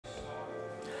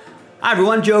Hi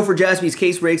everyone, Joe for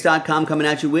JaspysCaseBreaks.com coming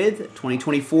at you with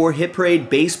 2024 Hit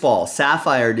Parade Baseball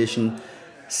Sapphire Edition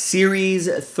Series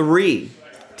 3,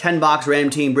 10-box random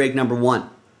team break number 1.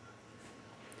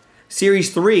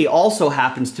 Series 3 also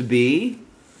happens to be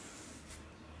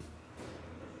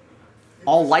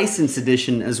all licensed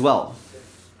edition as well.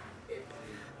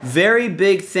 Very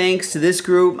big thanks to this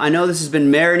group. I know this has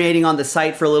been marinating on the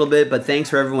site for a little bit, but thanks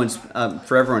for everyone's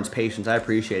patience. I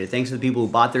appreciate it. Thanks to the people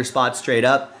who bought their spots straight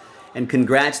up, and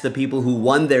congrats to the people who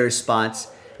won their spots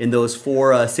in those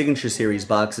 4 Signature Series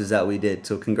boxes that we did.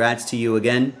 So congrats to you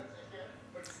again.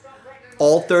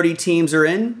 All 30 teams are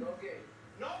in,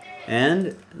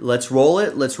 and let's roll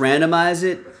it. Let's randomize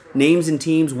it. Names and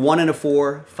teams 1 and a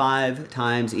 4, 5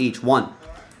 times each. 1,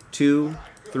 2,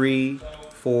 3,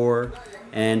 4,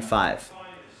 and 5.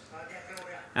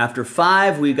 After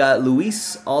 5, we got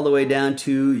Luis all the way down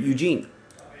to Eugene.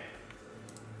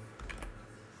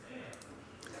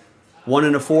 1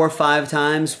 and a 4, 5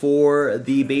 times for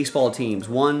the baseball teams.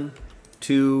 1,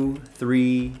 2,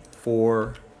 3,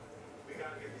 4,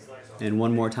 and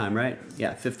one more time, right?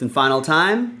 Yeah, 5th and final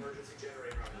time.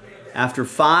 After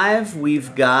 5,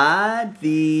 we've got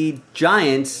the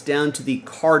Giants down to the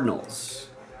Cardinals.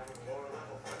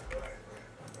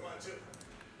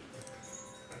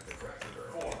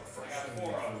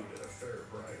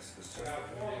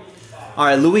 All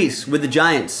right, Luis with the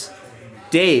Giants.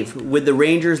 Dave with the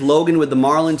Rangers, Logan with the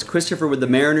Marlins, Christopher with the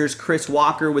Mariners, Chris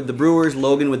Walker with the Brewers,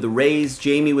 Logan with the Rays,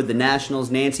 Jamie with the Nationals,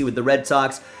 Nancy with the Red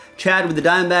Sox, Chad with the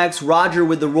Diamondbacks, Roger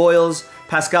with the Royals,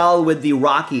 Pascal with the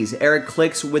Rockies, Eric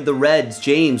Clicks with the Reds,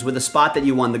 James with the spot that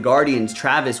you won, the Guardians,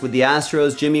 Travis with the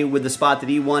Astros, Jimmy with the spot that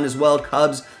he won as well,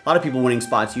 Cubs, a lot of people winning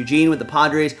spots, Eugene with the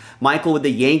Padres, Michael with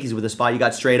the Yankees with the spot you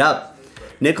got straight up,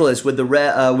 Nicholas with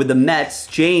the Mets,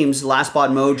 James, last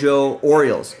spot Mojo,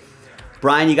 Orioles.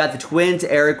 Brian, you got the Twins,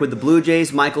 Eric with the Blue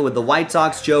Jays, Michael with the White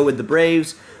Sox, Joe with the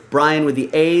Braves, Brian with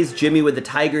the A's, Jimmy with the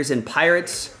Tigers and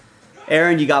Pirates.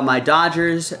 Aaron, you got my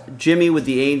Dodgers, Jimmy with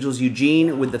the Angels,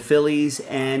 Eugene with the Phillies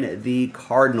and the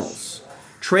Cardinals.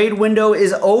 Trade window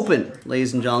is open,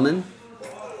 ladies and gentlemen.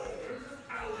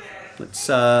 Let's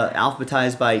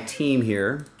alphabetize by team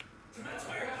here.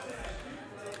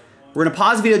 We're going to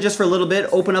pause the video just for a little bit,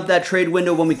 open up that trade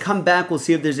window. When we come back, we'll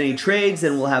see if there's any trades,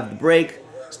 then we'll have the break.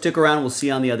 Stick around, we'll see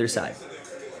you on the other side.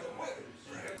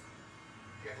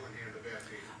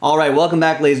 All right, welcome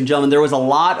back, ladies and gentlemen. There was a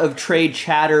lot of trade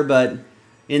chatter, but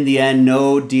in the end,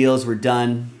 no deals were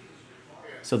done.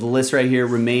 So the list right here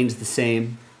remains the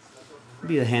same.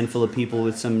 Maybe a handful of people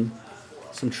with some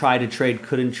try to trade,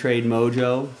 couldn't trade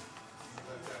mojo.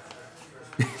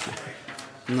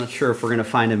 I'm not sure if we're going to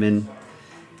find them in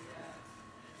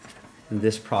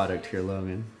this product here,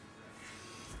 Logan.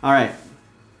 All right.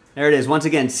 There it is. Once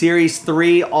again, Series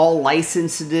 3, all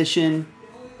licensed edition.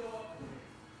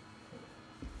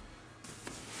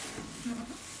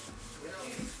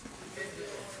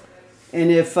 And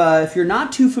if you're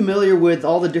not too familiar with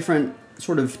all the different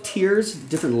sort of tiers,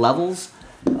 different levels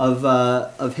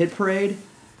of Hit Parade,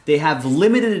 they have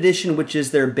limited edition, which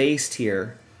is their base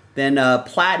tier. Then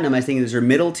Platinum, I think, is their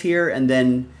middle tier, and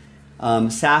then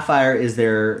Sapphire is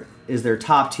their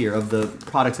top tier of the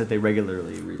products that they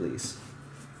regularly release.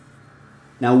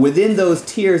 Now, within those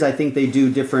tiers, I think they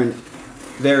do different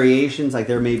variations, like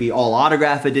there may be all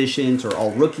autograph editions or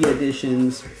all rookie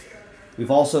editions.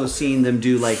 We've also seen them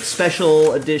do like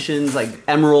special editions, like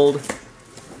Emerald,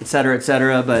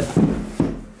 etc., but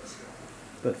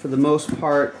for the most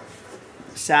part,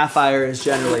 Sapphire is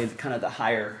generally kind of the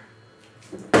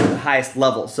highest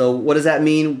level. So what does that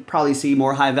mean? Probably see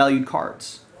more high-valued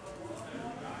cards.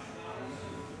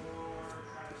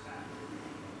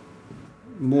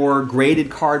 More graded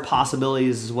card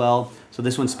possibilities as well. So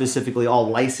this one's specifically all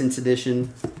licensed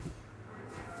edition.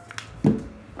 You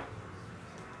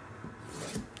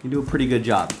do a pretty good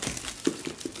job.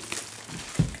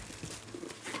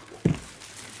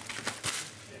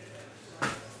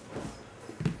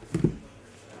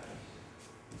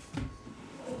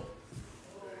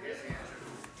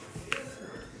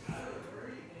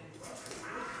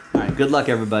 All right, good luck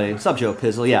everybody. What's up, Joe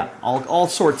Pizzle? Yeah, all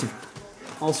sorts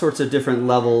of different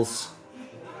levels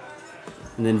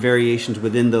and then variations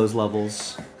within those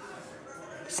levels.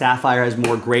 Sapphire has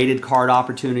more graded card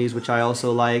opportunities, which I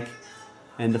also like.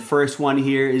 And the first one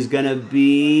here is going to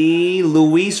be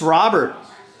Luis Robert.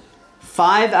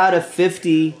 5 out of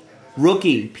 50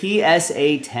 rookie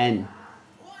PSA 10.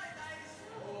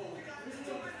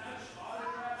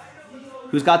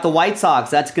 Who's got the White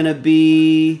Sox? It's going to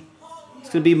be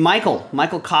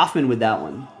Michael Kaufman with that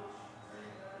one.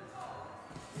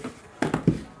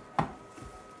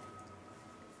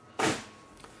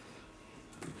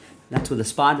 That's with a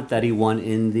spot that he won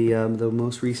in the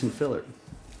most recent filler.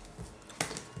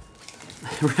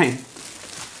 Right.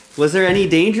 Was there any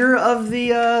danger of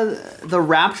the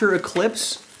Rapture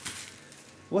eclipse?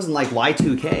 It wasn't like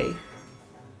Y2K.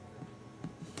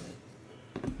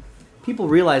 People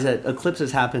realize that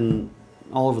eclipses happen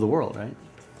all over the world, right?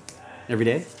 Every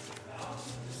day.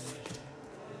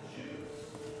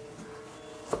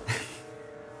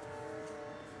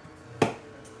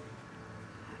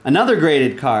 Another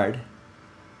graded card.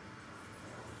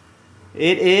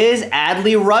 It is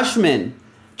Adley Rushman.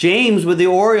 James with the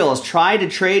Orioles. Tried to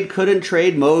trade, couldn't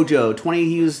trade. Mojo.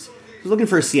 He was looking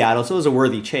for Seattle, so it was a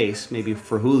worthy chase, maybe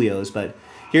for Julio's. But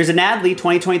here's an Adley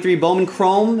 2023 Bowman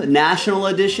Chrome National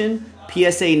Edition.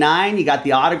 PSA 9. You got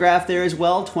the autograph there as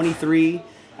well. 23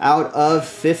 out of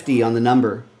 50 on the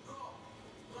number.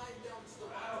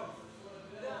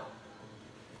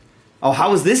 Oh,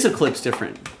 how is this eclipse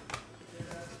different?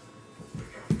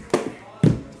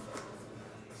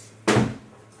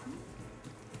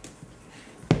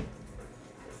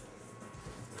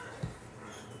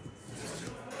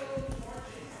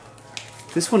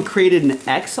 This one created an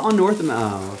X on North America.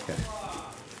 Oh, okay.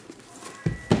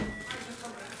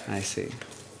 I see.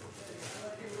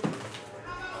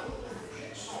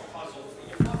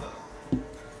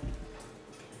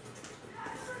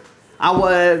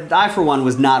 I for one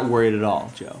was not worried at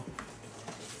all, Joe.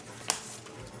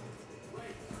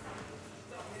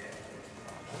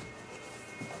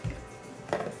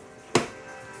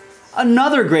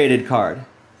 Another graded card.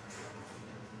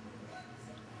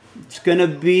 It's gonna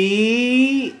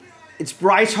be, it's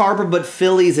Bryce Harper, but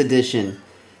Phillies edition.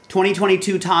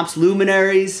 2022 Topps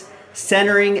Luminaries,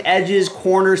 centering, edges,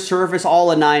 corner, surface, all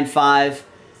a 9.5,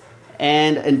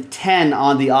 and a 10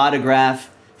 on the autograph.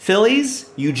 Phillies,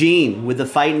 Eugene with the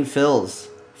Fightin' Phils,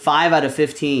 5 out of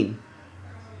 15.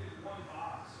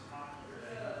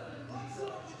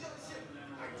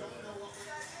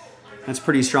 That's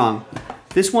pretty strong.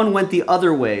 This one went the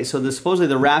other way, so supposedly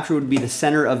the Rapture would be the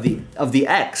center of the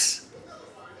X.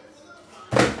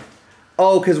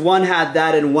 Oh, because one had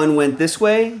that and one went this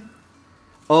way?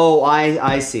 Oh,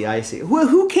 I see, I see.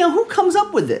 Who comes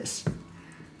up with this?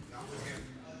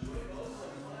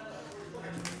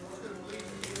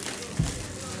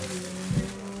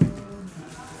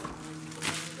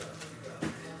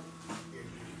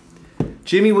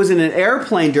 Jimmy was in an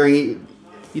airplane during,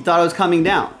 he thought it was coming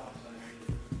down.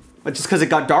 But just because it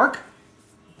got dark?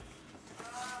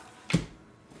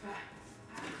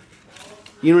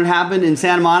 You know what happened in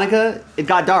Santa Monica? It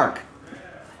got dark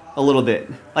a little bit.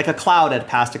 Like a cloud had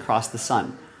passed across the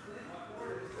sun.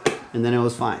 And then it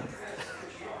was fine.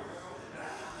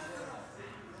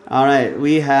 All right,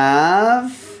 we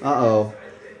have... Uh-oh.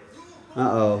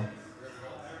 Uh-oh.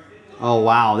 Oh,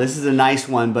 wow. This is a nice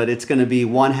one, but it's going to be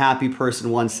one happy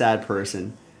person, one sad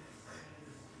person.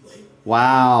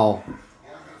 Wow.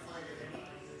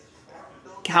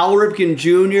 Cal Ripken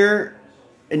Jr.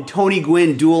 and Tony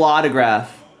Gwynn dual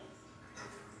autograph.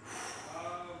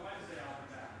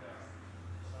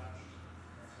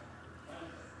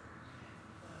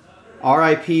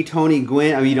 R.I.P. Tony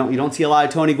Gwynn. I mean, you don't see a lot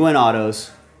of Tony Gwynn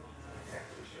autos.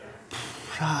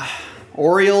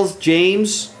 Orioles,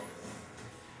 James,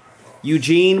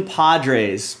 Eugene,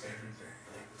 Padres.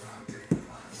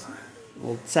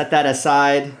 We'll set that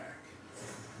aside.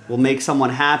 We'll make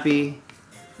someone happy.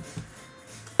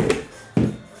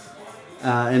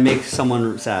 And make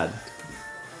someone sad.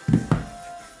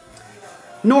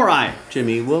 Nor I,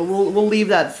 Jimmy. We'll leave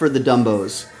that for the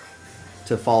Dumbos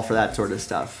to fall for that sort of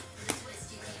stuff.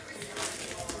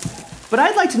 But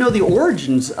I'd like to know the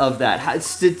origins of that.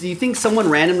 Do you think someone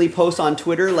randomly posts on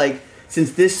Twitter, like,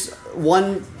 since this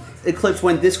one eclipse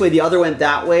went this way, the other went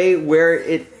that way, where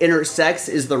it intersects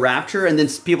is the Rapture, and then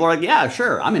people are like, yeah,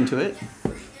 sure, I'm into it.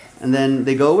 And then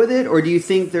they go with it? Or do you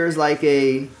think there's like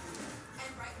a...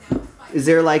 Is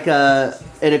there like an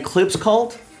eclipse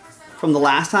cult from the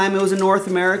last time it was in North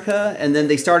America? And then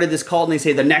they started this cult and they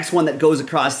say the next one that goes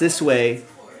across this way,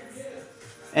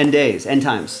 end days, end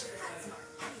times.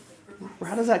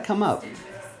 How does that come up?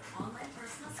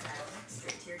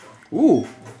 Ooh,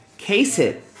 case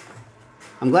hit.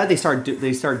 I'm glad they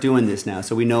start doing this now,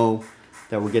 so we know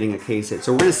that we're getting a case hit.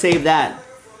 So we're going to save that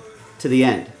to the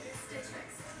end.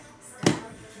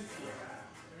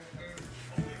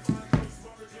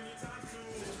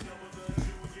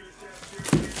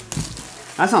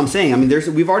 That's what I'm saying. I mean,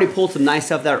 we've already pulled some nice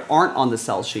stuff that aren't on the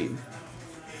sell sheet.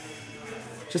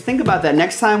 Just think about that.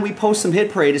 Next time we post some Hit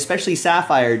Parade, especially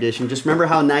Sapphire Edition, just remember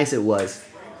how nice it was.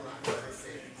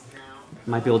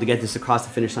 Might be able to get this across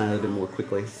the finish line a little bit more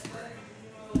quickly.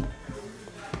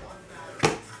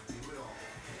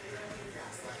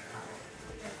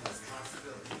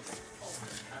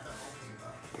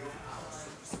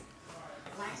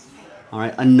 All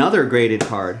right, another graded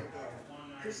card.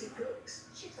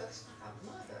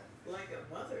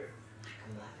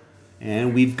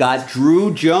 And we've got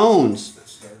Drew Jones.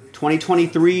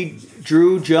 2023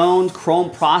 Drew Jones, Chrome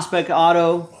Prospect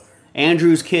Auto.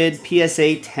 Andrew's Kid,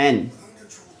 PSA 10.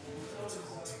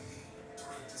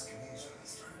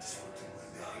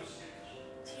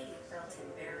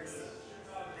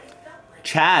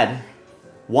 Chad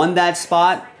won that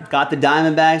spot, got the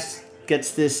Diamondbacks,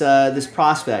 gets this this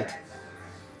prospect.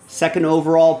 Second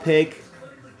overall pick.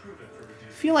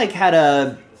 I feel like had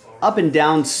a up and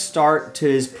down start to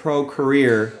his pro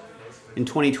career in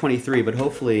 2023, but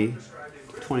hopefully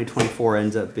 2024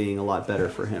 ends up being a lot better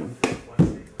for him.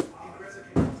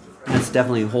 Let's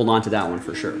definitely hold on to that one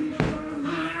for sure.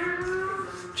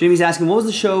 Jimmy's asking, what was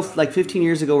the show like 15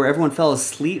 years ago where everyone fell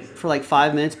asleep for like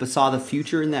 5 minutes but saw the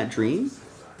future in that dream?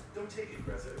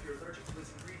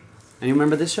 Anyone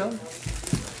remember this show?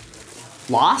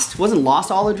 Lost? Wasn't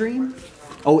Lost all a dream?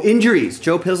 Oh, injuries.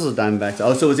 Joe Pizzle's Diamondbacks.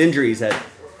 Oh, so it was injuries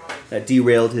that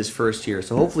derailed his first year.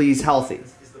 So hopefully he's healthy.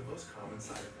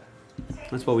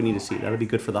 That's what we need to see. That'll be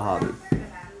good for the hobby.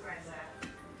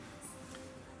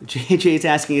 JJ's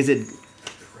asking, is it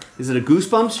a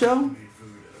Goosebumps show?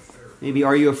 Maybe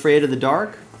Are You Afraid of the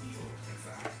Dark?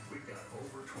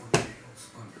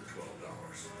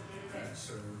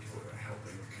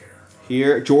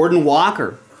 Here, Jordan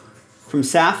Walker from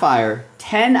Sapphire.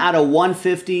 10 out of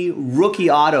 150 rookie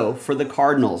auto for the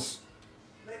Cardinals.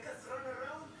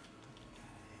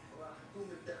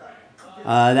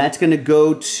 That's going to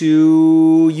go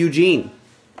to Eugene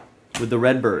with the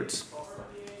Redbirds.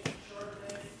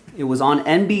 It was on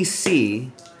NBC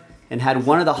and had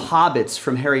one of the hobbits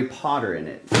from Harry Potter in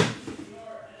it.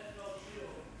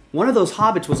 One of those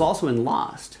hobbits was also in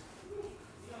Lost.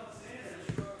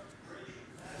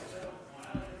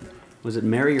 Was it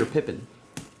Merry or Pippin?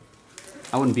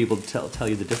 I wouldn't be able to tell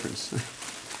you the difference.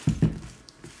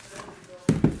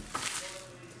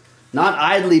 Not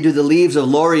idly do the leaves of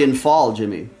Lorien fall,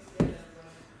 Jimmy.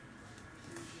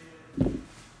 All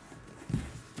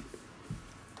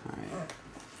right.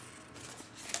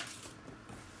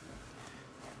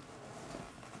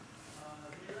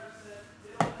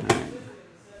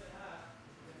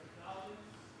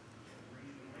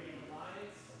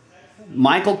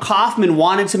 Michael Kaufman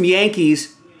wanted some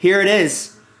Yankees. Here it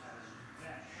is.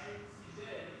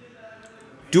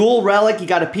 Dual relic. You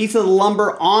got a piece of the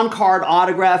lumber on card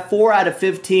autograph. 4 out of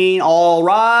 15. All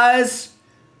rise.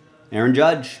 Aaron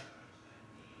Judge.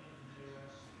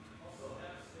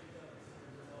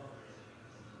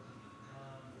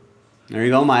 There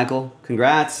you go, Michael.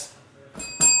 Congrats.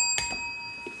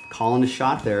 Calling a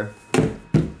shot there.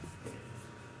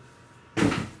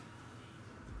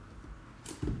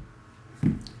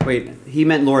 Wait, he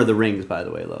meant Lord of the Rings, by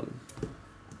the way, Logan.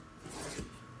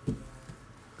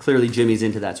 Clearly Jimmy's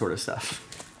into that sort of stuff.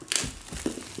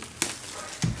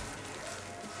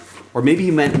 Or maybe he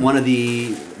meant one of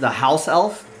the house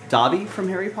elf, Dobby from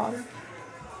Harry Potter?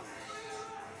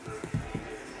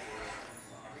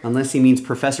 Unless he means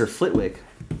Professor Flitwick.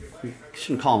 You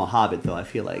shouldn't call him a hobbit, though. I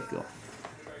feel like you're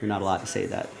not allowed to say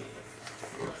that.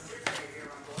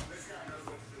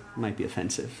 It might be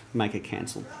offensive. You might get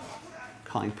canceled.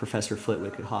 Calling Professor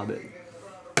Flitwick a hobbit.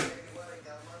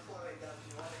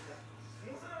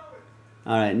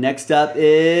 All right, next up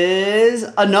is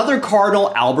another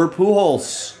Cardinal, Albert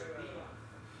Pujols.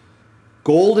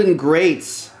 Golden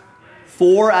Greats,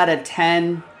 4 out of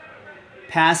 10,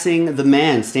 passing the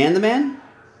man. Stan the man?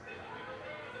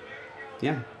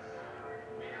 Yeah.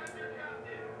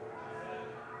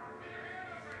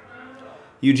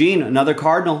 Eugene, another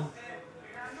Cardinal.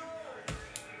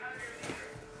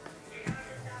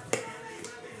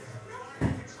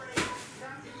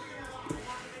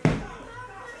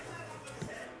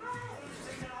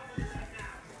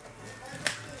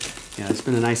 Yeah, it's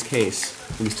been a nice case.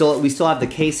 And we still have the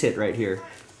case hit right here.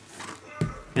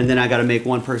 And then I got to make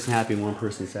one person happy and one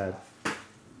person sad.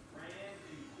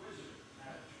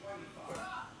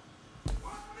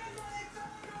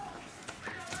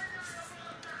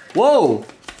 Whoa!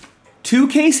 2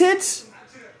 case hits?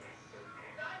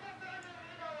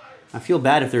 I feel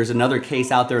bad if there's another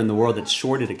case out there in the world that's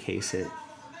shorted a case hit.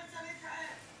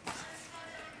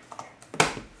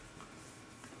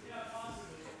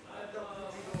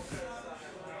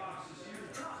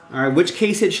 All right, which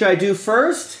case hit should I do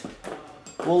first?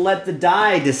 We'll let the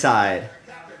die decide.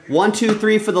 1, 2,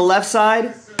 3 for the left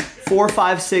side. 4,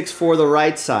 5, 6 for the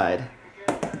right side.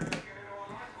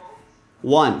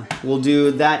 1. We'll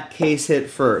do that case hit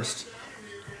first.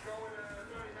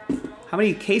 How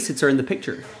many case hits are in the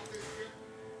picture?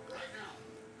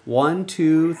 1,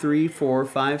 2, 3, 4,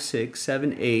 5, 6,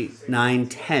 7, 8, 9,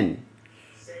 10.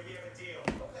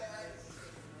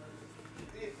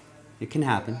 It can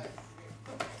happen.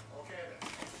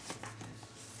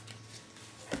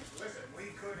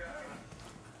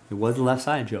 It was the left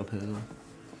side, Joe Pizzle.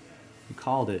 You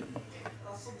called it.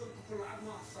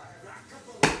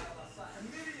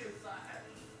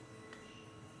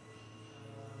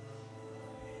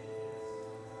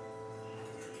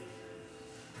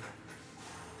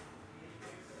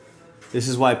 This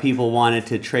is why people wanted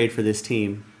to trade for this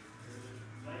team.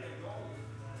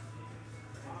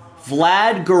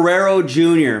 Vlad Guerrero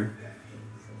Jr.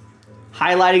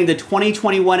 highlighting the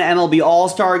 2021 MLB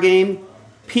All-Star Game.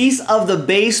 Piece of the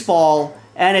baseball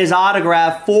and his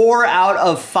autograph, 4 out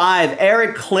of 5.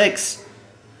 Eric Clicks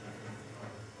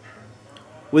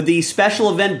with the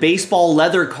special event baseball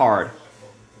leather card.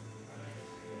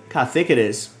 Look how thick it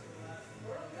is.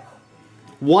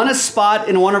 Won a spot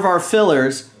in one of our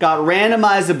fillers, got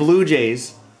randomized to Blue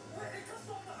Jays.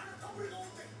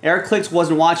 Eric Clicks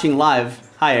wasn't watching live.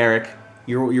 Hi, Eric.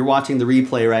 You're watching the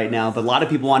replay right now, but a lot of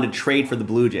people wanted to trade for the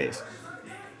Blue Jays.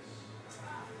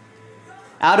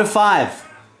 Out of 5.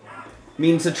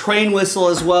 Means a train whistle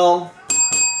as well.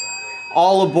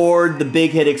 All aboard the Big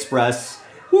Hit Express.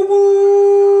 Woo woo!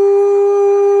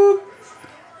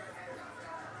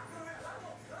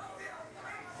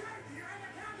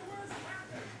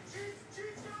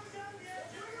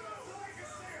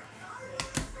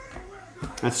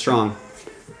 That's strong.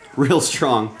 Real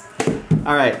strong.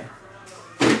 All right.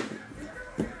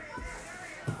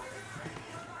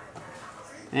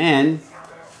 And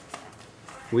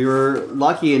we were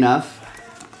lucky enough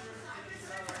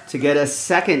to get a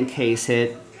second case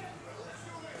hit.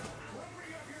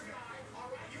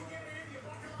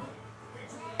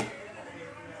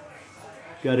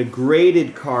 Got a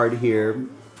graded card here.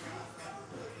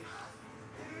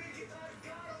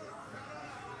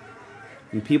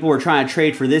 And people were trying to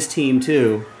trade for this team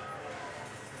too.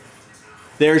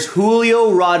 There's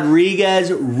Julio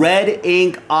Rodriguez, red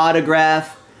ink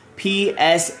autograph,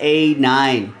 PSA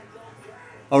 9.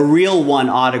 A real one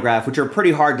autograph, which are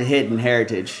pretty hard to hit in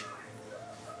Heritage.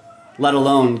 Let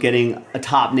alone getting a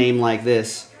top name like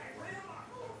this.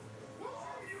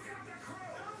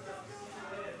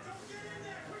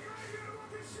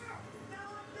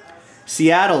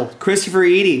 Seattle, Christopher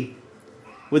Edey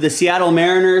with the Seattle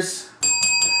Mariners.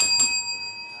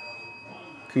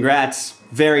 Congrats.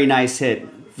 Very nice hit.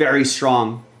 Very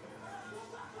strong.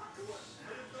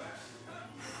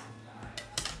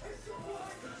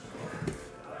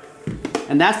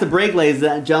 And that's the break, ladies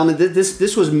and gentlemen.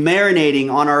 This was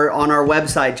marinating on our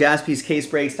website,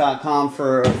 jaspyscasebreaks.com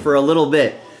for a little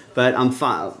bit, but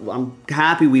I'm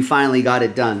happy we finally got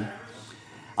it done.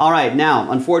 All right, now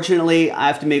unfortunately I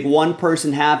have to make one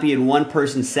person happy and one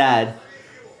person sad.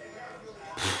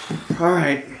 All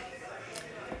right,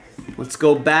 let's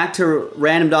go back to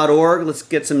random.org. Let's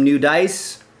get some new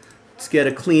dice. Let's get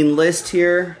a clean list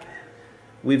here.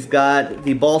 We've got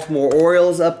the Baltimore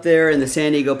Orioles up there and the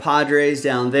San Diego Padres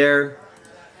down there.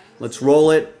 Let's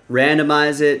roll it,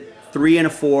 randomize it. 3 and a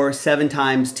 4, 7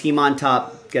 times. Team on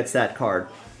top gets that card.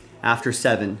 After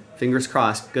 7. Fingers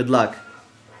crossed. Good luck.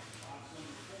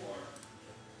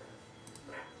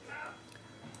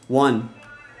 1,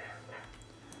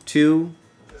 2,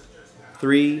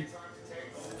 3,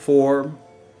 4,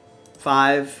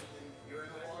 5,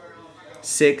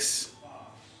 6,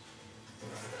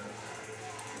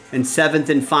 and 7th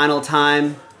and final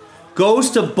time goes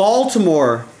to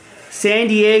Baltimore. San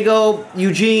Diego,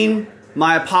 Eugene,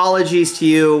 my apologies to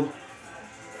you,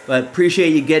 but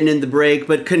appreciate you getting in the break.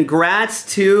 But congrats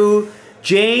to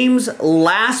James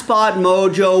Last Spot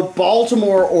Mojo,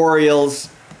 Baltimore Orioles.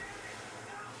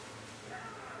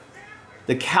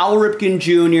 The Cal Ripken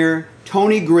Jr.,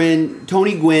 Tony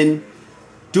Gwynn,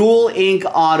 dual ink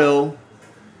auto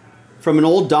from an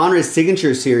old Donruss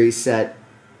Signature Series set.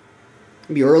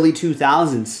 Maybe early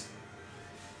 2000s.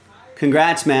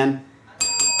 Congrats, man.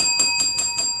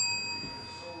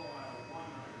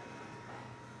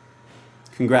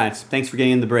 Congrats. Thanks for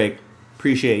getting in the break.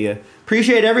 Appreciate you.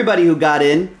 Appreciate everybody who got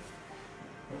in.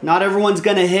 Not everyone's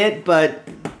gonna hit, but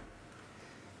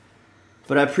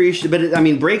I appreciate. But I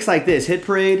mean, breaks like this, hit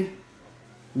parade,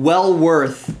 well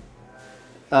worth.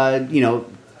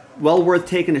 Well worth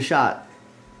taking a shot.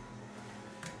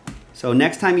 So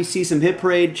next time you see some hit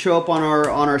parade show up on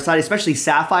our site, especially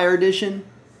Sapphire edition.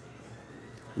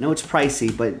 I know it's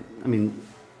pricey, but I mean,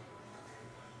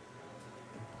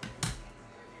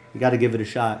 you got to give it a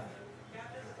shot,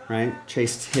 right?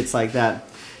 Chase hits like that.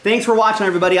 Thanks for watching,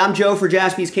 everybody. I'm Joe for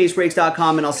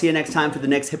JaspysCaseBreaks.com, and I'll see you next time for the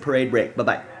next hit parade break.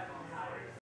 Bye-bye.